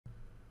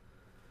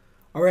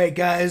All right,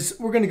 guys,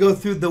 we're going to go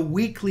through the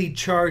weekly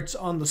charts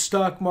on the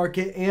stock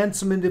market and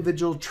some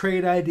individual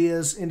trade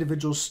ideas,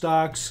 individual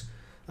stocks.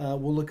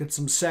 We'll look at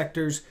some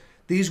sectors.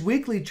 These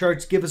weekly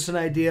charts give us an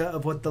idea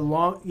of what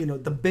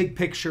the big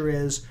picture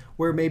is,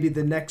 where maybe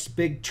the next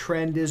big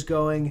trend is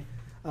going,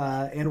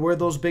 and where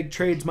those big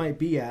trades might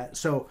be at.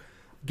 So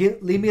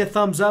leave me a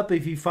thumbs up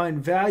if you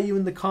find value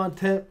in the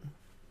content.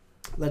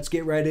 Let's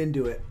get right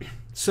into it.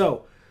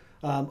 So,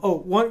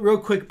 one real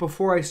quick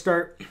before I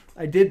start,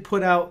 I did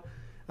put out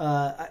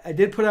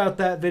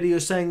that video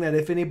saying that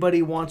if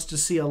anybody wants to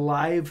see a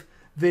live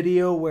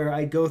video where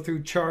I go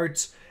through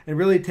charts and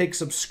really take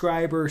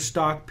subscriber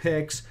stock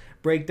picks,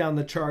 break down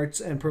the charts,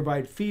 and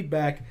provide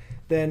feedback,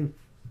 then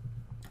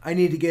I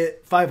need to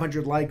get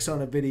 500 likes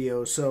on a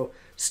video. So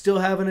still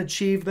haven't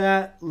achieved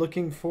that.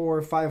 Looking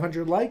for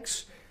 500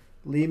 likes.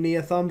 Leave me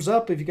a thumbs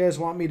up if you guys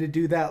want me to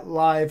do that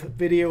live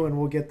video, and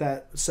we'll get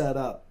that set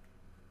up.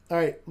 All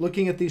right,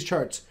 looking at these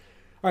charts.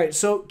 All right,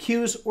 so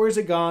Q's, where's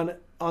it gone?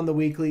 On the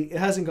weekly, it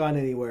hasn't gone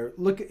anywhere.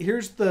 Look,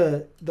 here's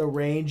the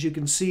range. You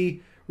can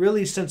see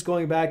really since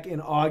going back in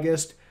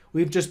August,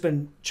 we've just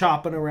been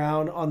chopping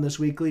around on this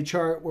weekly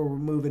chart where we're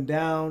moving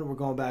down, we're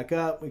going back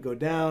up, we go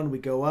down, we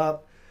go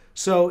up.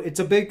 So it's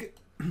a big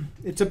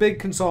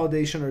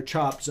consolidation or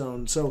chop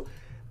zone. So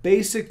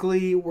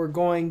basically we're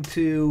going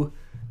to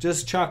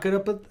just chalk it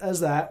up as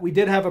that. We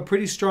did have a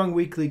pretty strong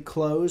weekly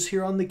close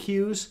here on the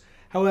Qs.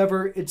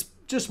 However, it's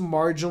just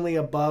marginally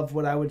above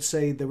what I would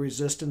say the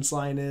resistance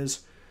line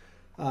is.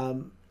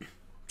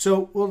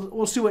 So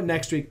we'll see what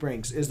next week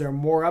brings. Is there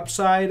more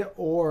upside,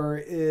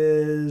 or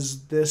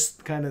is this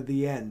kind of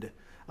the end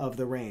of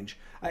the range?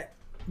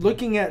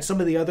 Looking at some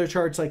of the other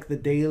charts like the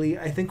daily,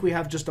 I think we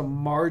have just a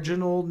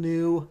marginal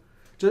new,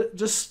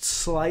 just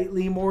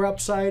slightly more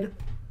upside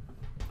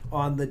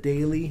on the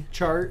daily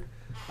chart.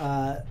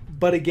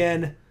 But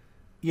again,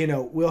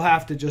 we'll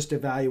have to just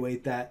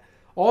evaluate that.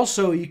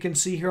 Also, you can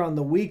see here on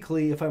the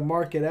weekly, if I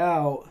mark it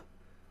out,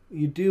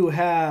 you do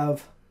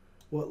have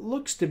what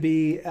looks to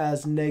be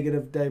as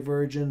negative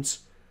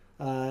divergence.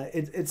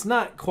 It's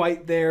not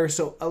quite there,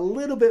 so a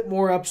little bit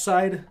more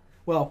upside.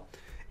 Well,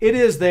 it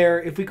is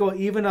there. If we go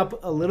even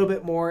up a little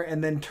bit more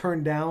and then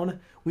turn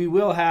down, we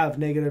will have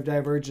negative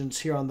divergence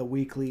here on the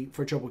weekly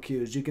for triple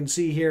Qs. You can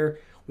see here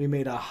we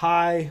made a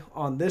high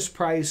on this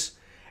price,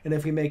 and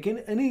if we make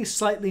any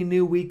slightly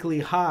new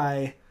weekly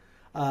high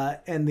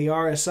and the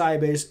RSI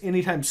base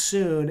anytime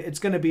soon, it's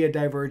going to be a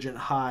divergent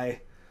high.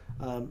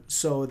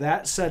 So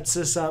that sets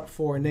this up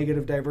for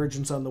negative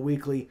divergence on the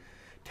weekly,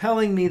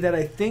 telling me that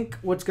I think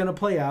what's going to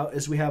play out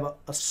is we have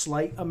a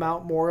slight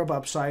amount more of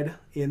upside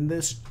in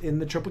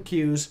the triple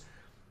Qs,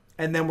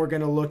 and then we're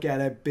going to look at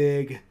a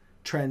big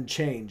trend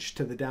change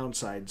to the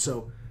downside.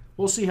 So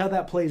we'll see how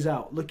that plays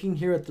out. Looking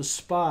here at the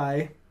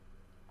SPY,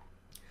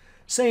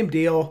 same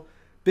deal.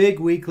 Big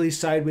weekly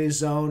sideways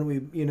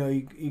zone.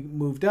 You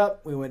moved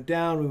up, we went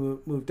down, we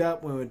moved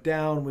up, we went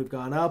down, we've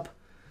gone up.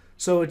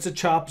 So it's a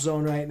chop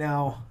zone right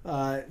now.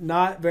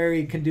 Not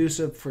very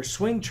conducive for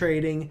swing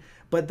trading,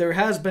 but there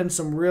has been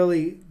some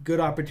really good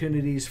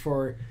opportunities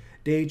for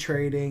day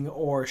trading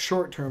or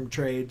short-term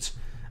trades,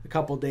 a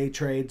couple day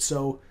trades.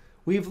 So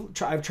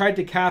I've tried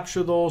to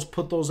capture those,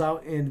 put those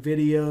out in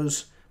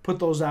videos, put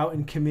those out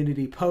in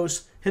community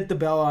posts. Hit the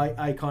bell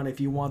icon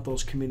if you want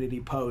those community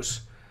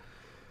posts.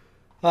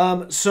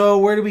 So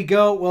where do we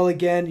go? Well,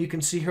 again, you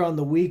can see here on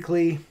the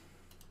weekly,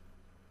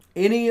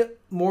 any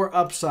more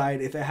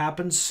upside, if it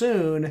happens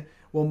soon,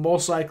 will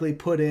most likely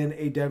put in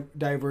a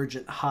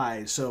divergent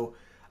high. So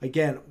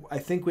again, I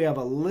think we have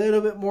a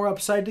little bit more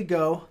upside to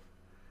go,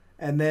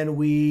 and then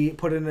we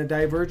put in a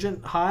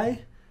divergent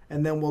high,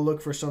 and then we'll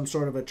look for some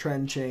sort of a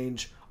trend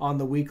change on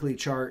the weekly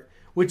chart,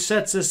 which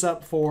sets this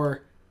up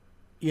for,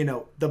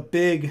 the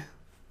big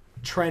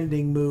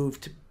trending move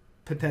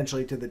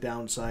potentially to the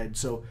downside.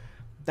 So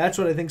that's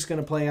what I think is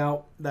going to play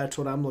out. That's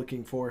what I'm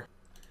looking for.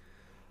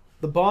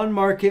 The bond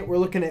market, we're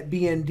looking at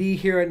BND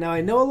here. Now, I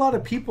know a lot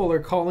of people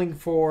are calling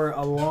for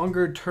a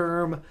longer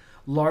term,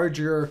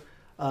 larger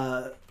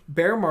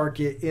bear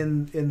market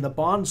in the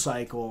bond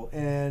cycle.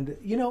 And,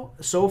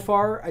 so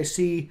far I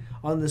see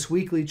on this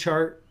weekly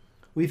chart,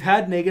 we've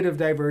had negative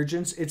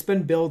divergence. It's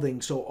been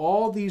building. So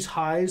all these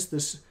highs,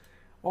 this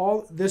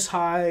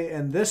high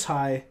and this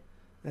high,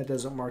 that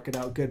doesn't mark it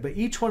out good, but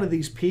each one of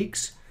these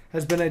peaks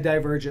has been a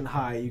divergent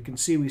high. You can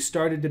see we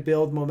started to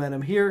build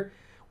momentum here.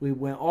 We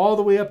went all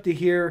the way up to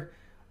here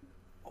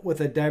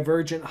with a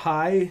divergent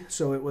high,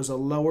 so it was a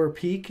lower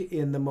peak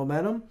in the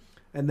momentum.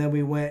 And then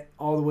we went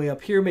all the way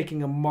up here,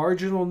 making a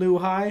marginal new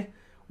high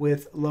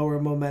with lower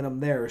momentum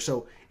there.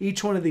 So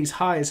each one of these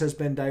highs has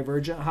been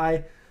divergent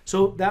high.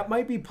 So that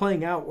might be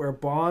playing out where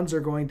bonds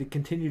are going to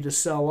continue to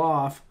sell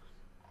off,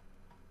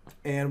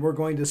 and we're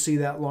going to see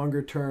that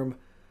longer term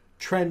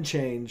trend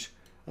change.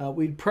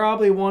 We'd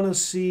probably want to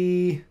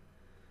see,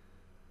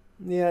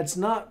 it's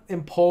not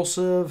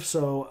impulsive,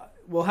 so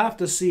we'll have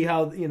to see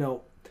how,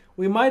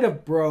 we might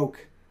have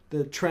broke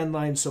the trend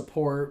line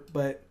support,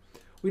 but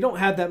we don't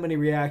have that many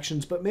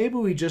reactions. But maybe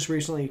we just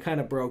recently kind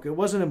of broke. It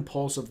wasn't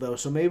impulsive though,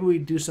 so maybe we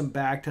do some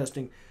back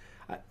testing.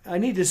 I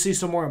need to see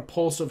some more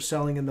impulsive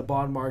selling in the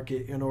bond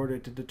market in order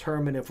to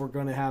determine if we're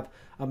going to have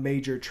a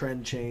major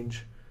trend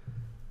change.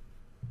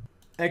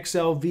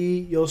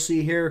 XLV, you'll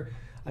see here,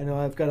 I know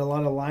I've got a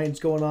lot of lines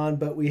going on,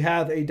 but we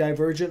have a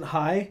divergent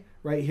high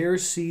right here.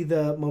 See,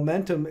 the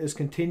momentum is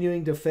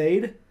continuing to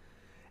fade,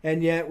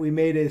 and yet we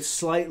made a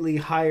slightly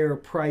higher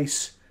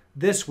price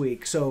this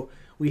week. So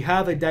we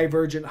have a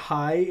divergent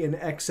high in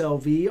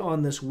XLV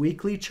on this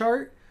weekly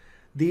chart.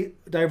 The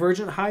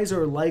divergent highs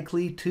are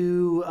likely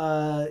to,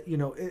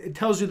 it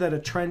tells you that a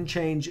trend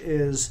change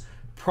is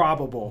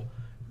probable.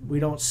 We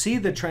don't see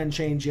the trend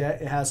change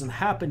yet. It hasn't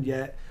happened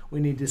yet. We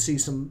need to see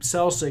some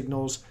sell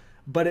signals,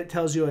 but it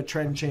tells you a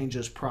trend change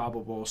is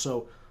probable.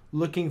 So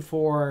looking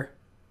for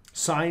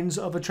signs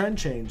of a trend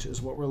change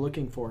is what we're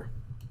looking for.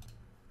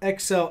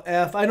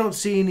 XLF, I don't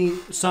see any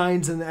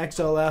signs in the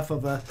XLF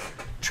of a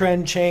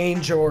trend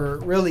change or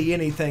really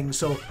anything.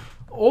 So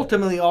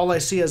ultimately, all I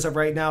see as of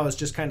right now is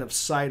just kind of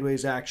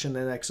sideways action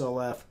in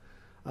XLF.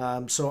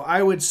 So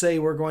I would say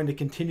we're going to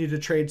continue to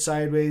trade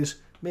sideways,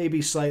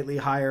 maybe slightly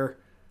higher,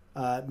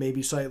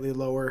 maybe slightly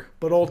lower.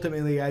 But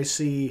ultimately, I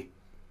see,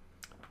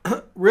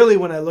 really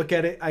when I look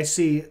at it, I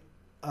see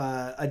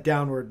a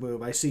downward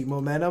move. I see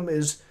momentum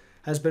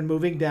has been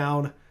moving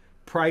down.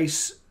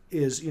 Price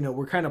is,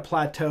 we're kind of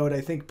plateaued.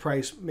 I think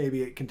price,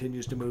 maybe it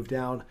continues to move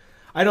down.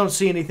 I don't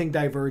see anything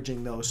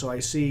diverging though. So I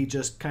see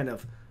just kind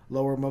of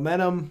lower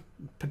momentum,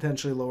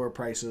 potentially lower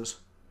prices.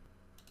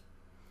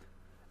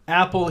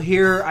 Apple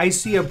here, I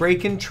see a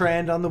break in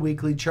trend on the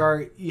weekly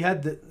chart. You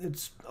had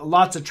it's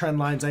lots of trend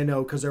lines, I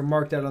know, because they're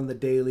marked out on the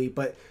daily,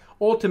 but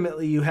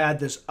ultimately you had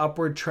this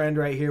upward trend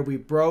right here. We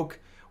broke,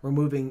 we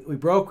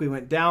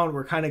went down,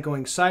 we're kind of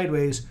going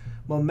sideways.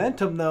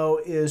 Momentum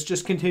though is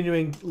just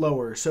continuing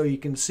lower. So you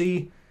can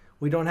see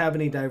we don't have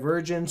any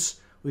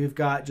divergence. We've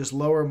got just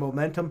lower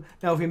momentum.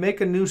 Now, if we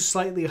make a new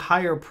slightly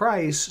higher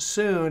price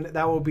soon,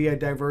 that will be a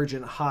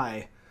divergent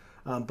high.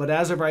 But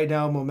as of right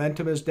now,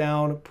 momentum is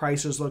down.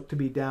 Prices look to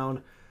be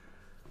down.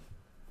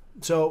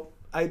 So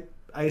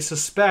I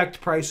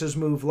suspect prices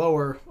move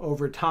lower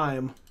over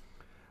time.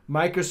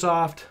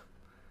 Microsoft,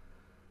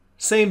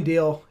 same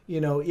deal.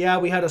 Yeah,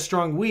 we had a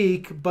strong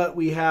week, but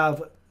we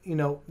have,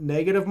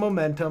 negative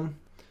momentum.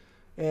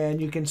 And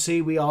you can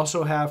see we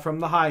also have from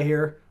the high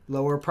here,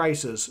 lower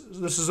prices.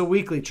 This is a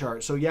weekly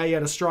chart. So yeah, you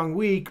had a strong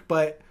week,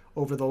 but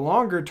over the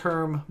longer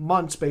term,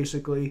 months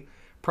basically,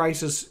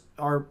 prices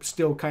are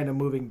still kind of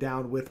moving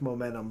down with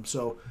momentum.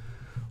 So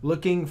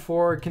looking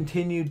for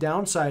continued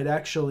downside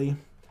actually.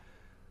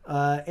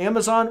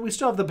 Amazon, we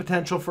still have the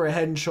potential for a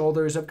head and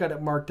shoulders. I've got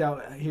it marked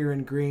out here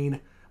in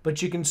green,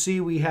 but you can see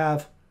we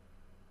have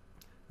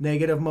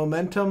negative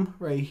momentum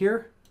right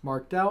here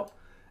marked out,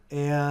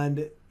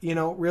 and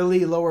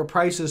really lower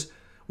prices.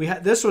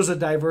 This was a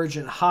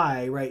divergent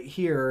high right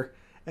here,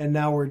 and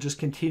now we're just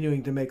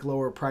continuing to make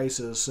lower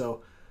prices.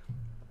 So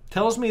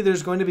tells me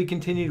there's going to be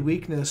continued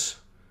weakness.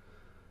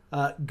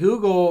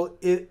 Google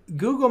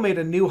made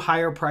a new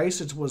higher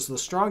price. It was the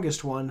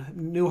strongest one,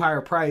 new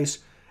higher price,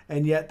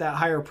 and yet that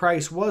higher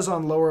price was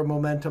on lower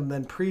momentum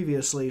than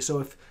previously. So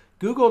if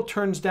Google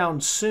turns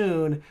down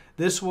soon,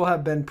 this will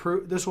have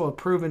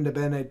proven to have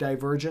been a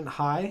divergent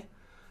high,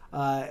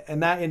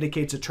 and that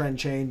indicates a trend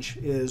change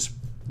is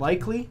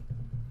likely.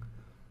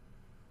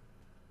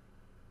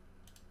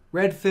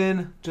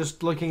 Redfin,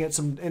 just looking at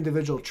some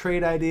individual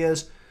trade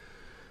ideas.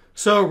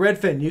 So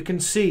Redfin, you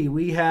can see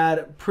we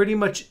had pretty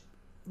much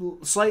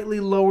slightly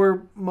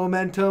lower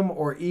momentum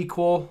or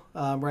equal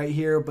right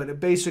here, but it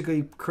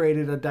basically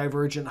created a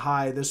divergent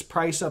high. This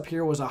price up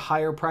here was a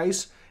higher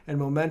price, and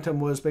momentum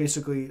was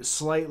basically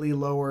slightly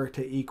lower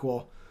to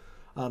equal.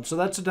 So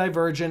that's a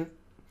divergent.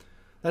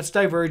 That's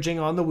diverging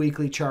on the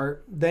weekly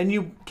chart. Then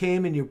you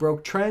came and you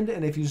broke trend,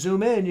 and if you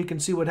zoom in, you can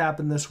see what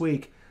happened this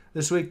week.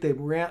 This week they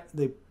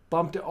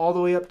bumped it all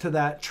the way up to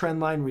that trend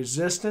line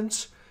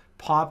resistance,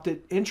 popped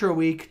it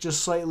intra-week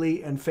just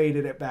slightly, and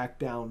faded it back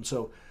down.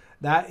 So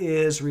that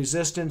is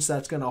resistance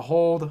that's going to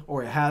hold,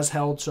 or it has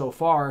held so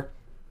far.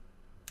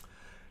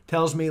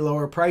 Tells me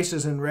lower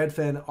prices in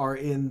Redfin are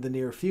in the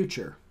near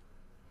future.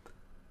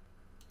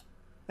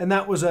 And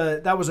that was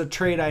a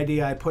trade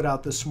idea I put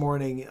out this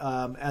morning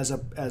as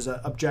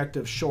a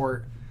objective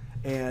short,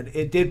 and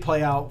it did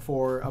play out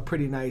for a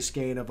pretty nice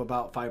gain of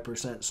about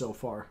 5% so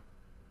far.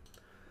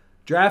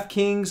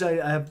 DraftKings,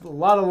 I have a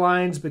lot of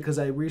lines because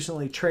I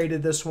recently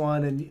traded this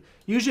one, and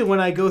usually when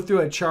I go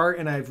through a chart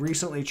and I've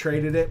recently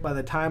traded it, by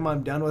the time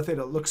I'm done with it,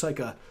 it looks like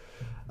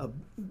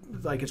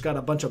like it's got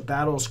a bunch of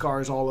battle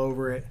scars all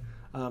over it,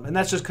 and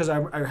that's just because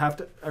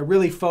I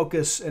really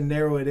focus and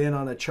narrow it in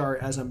on a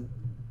chart as I'm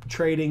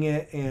trading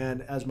it,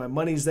 and as my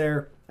money's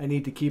there, I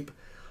need to keep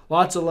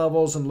lots of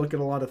levels and look at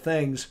a lot of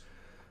things.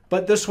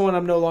 But this one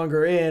I'm no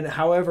longer in.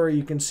 However,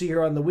 you can see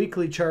here on the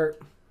weekly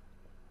chart,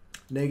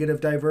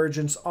 negative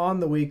divergence on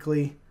the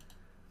weekly,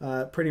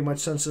 pretty much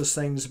since this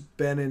thing's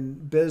been in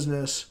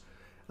business.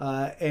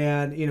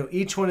 And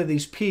each one of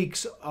these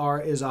peaks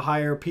is a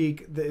higher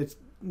peak.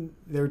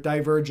 They're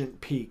divergent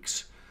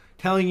peaks,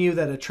 telling you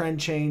that a trend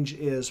change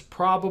is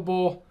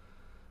probable.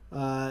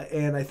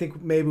 And I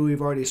think maybe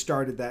we've already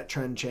started that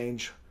trend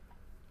change.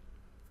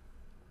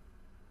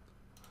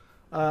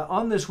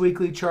 On this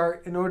weekly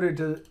chart, in order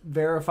to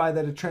verify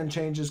that a trend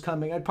change is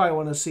coming, I'd probably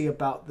want to see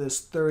about this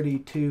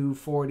 32,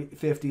 40,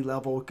 50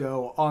 level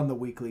go on the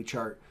weekly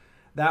chart.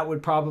 That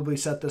would probably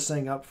set this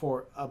thing up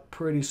for a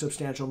pretty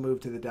substantial move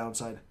to the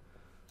downside.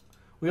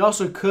 We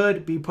also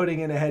could be putting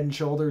in a head and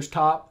shoulders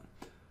top.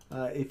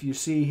 If you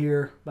see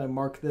here, I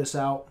mark this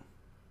out.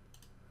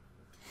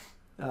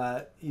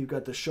 You've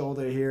got the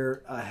shoulder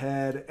here, a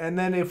head, and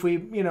then if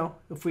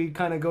we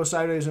kind of go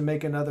sideways and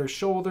make another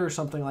shoulder,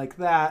 something like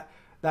that,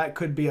 that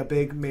could be a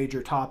big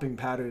major topping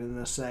pattern in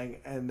this thing,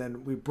 and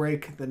then we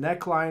break the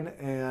neckline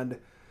and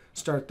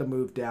start the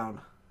move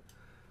down.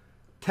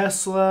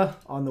 Tesla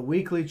on the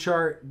weekly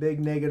chart,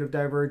 big negative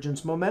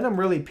divergence. Momentum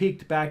really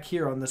peaked back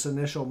here on this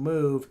initial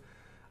move,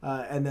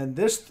 and then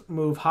this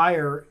move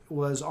higher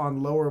was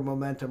on lower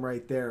momentum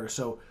right there.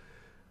 So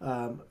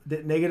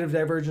the negative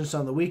divergence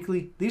on the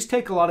weekly. These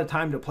take a lot of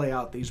time to play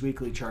out, these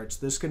weekly charts.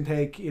 This can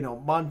take,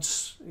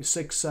 months,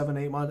 6, 7,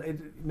 8 months.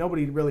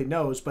 Nobody really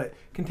knows, but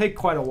can take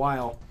quite a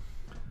while.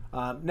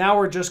 Now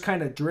we're just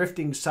kind of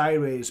drifting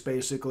sideways,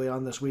 basically,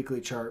 on this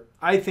weekly chart.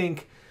 I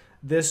think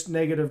this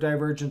negative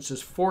divergence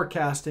is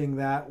forecasting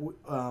that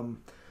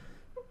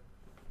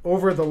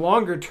over the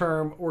longer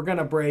term, we're going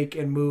to break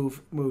and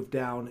move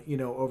down,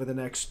 over the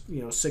next,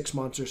 6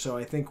 months or so.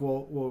 I think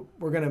we're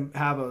going to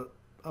have a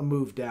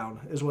move down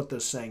is what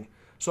this is saying.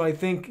 So I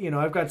think,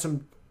 I've got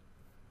some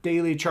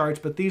daily charts,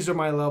 but these are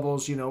my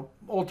levels,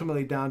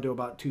 ultimately down to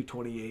about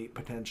 228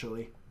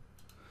 potentially.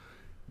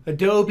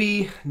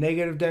 Adobe,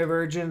 negative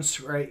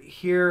divergence right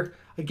here.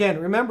 Again,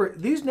 remember,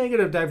 these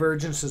negative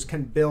divergences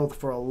can build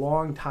for a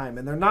long time,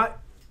 and they're not,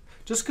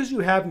 just because you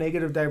have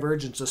negative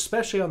divergence,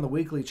 especially on the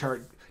weekly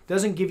chart,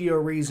 doesn't give you a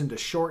reason to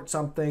short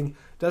something,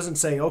 doesn't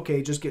say,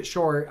 okay, just get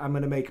short, I'm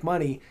going to make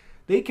money.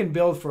 They can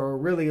build for a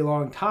really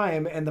long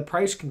time, and the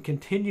price can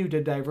continue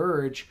to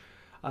diverge.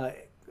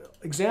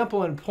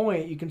 Example in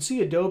point, you can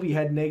see Adobe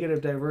had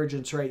negative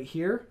divergence right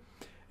here,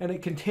 and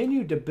it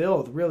continued to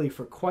build really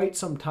for quite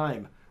some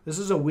time. This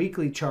is a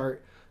weekly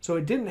chart, so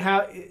it didn't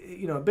have,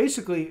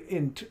 basically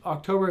in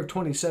October of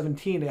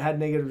 2017, it had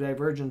negative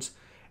divergence,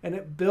 and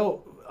it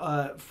built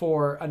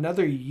for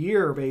another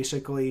year,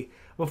 basically,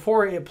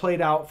 before it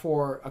played out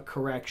for a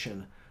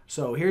correction.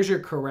 So here's your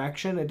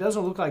correction. It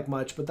doesn't look like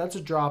much, but that's a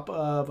drop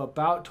of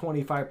about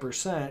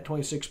 25%,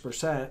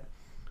 26%.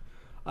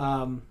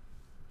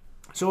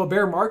 So a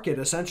bear market,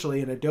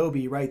 essentially, in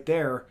Adobe right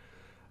there.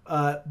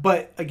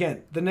 But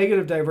again, the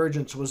negative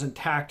divergence was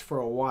intact for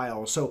a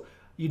while. So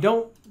you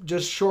don't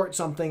just short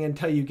something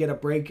until you get a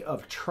break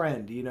of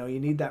trend. You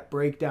need that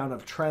breakdown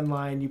of trend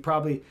line.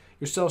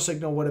 Your sell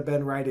signal would have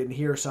been right in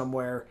here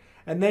somewhere.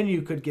 And then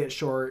you could get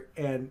short,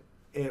 and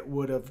it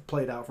would have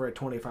played out for a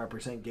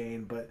 25%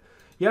 gain. But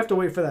you have to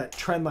wait for that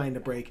trend line to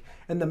break.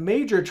 And the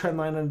major trend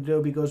line on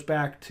Adobe goes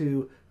back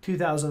to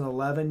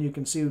 2011. You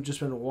can see we've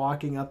just been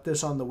walking up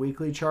this on the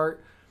weekly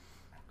chart.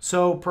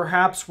 So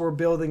perhaps we're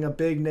building a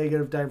big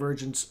negative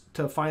divergence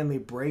to finally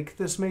break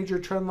this major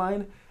trend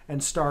line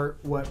and start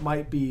what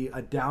might be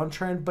a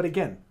downtrend. But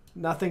again,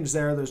 nothing's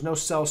there. There's no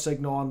sell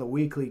signal on the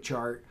weekly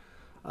chart.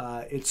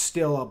 It's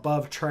still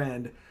above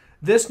trend.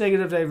 This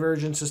negative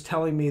divergence is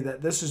telling me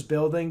that this is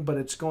building, but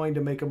it's going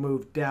to make a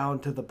move down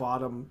to the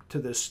bottom to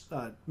this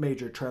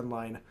major trend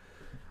line.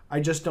 I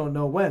just don't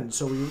know when.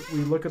 So we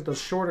look at the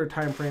shorter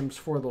time frames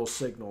for those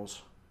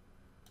signals.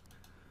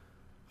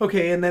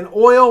 Okay, and then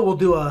oil, we'll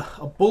do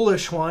a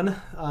bullish one.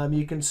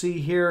 You can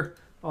see here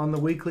on the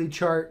weekly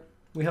chart,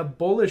 we have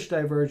bullish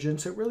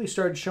divergence. It really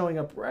started showing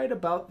up right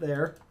about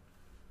there,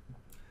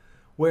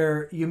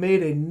 where you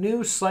made a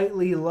new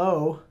slightly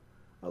lower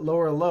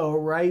low,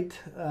 right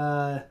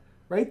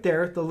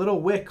there. The little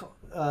wick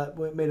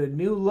made a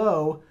new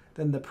low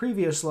than the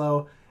previous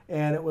low,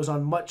 and it was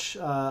on much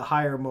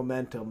higher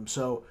momentum.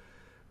 So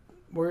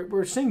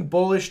we're seeing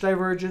bullish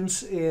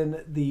divergence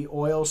in the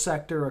oil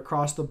sector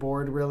across the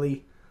board,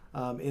 really,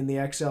 in the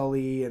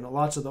XLE and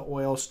lots of the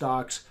oil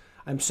stocks.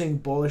 I'm seeing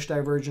bullish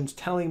divergence,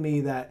 telling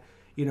me that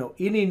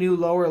any new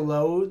lower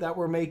low that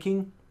we're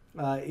making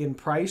in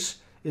price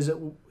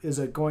is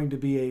it going to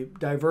be a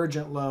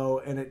divergent low,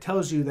 and it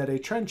tells you that a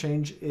trend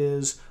change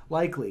is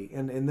likely.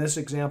 And in this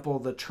example,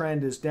 the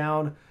trend is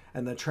down,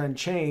 and the trend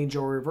change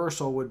or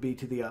reversal would be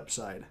to the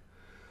upside.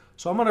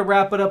 So I'm going to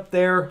wrap it up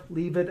there,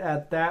 leave it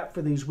at that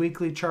for these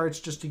weekly charts,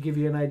 just to give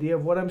you an idea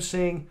of what I'm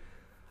seeing.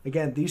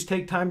 Again, these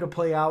take time to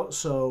play out,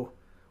 so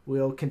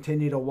we'll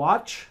continue to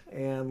watch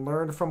and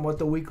learn from what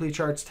the weekly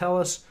charts tell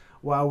us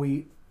while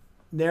we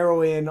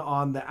narrow in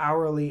on the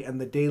hourly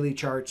and the daily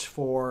charts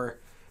for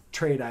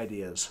trade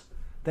ideas.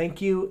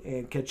 Thank you,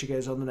 and catch you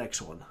guys on the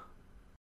next one.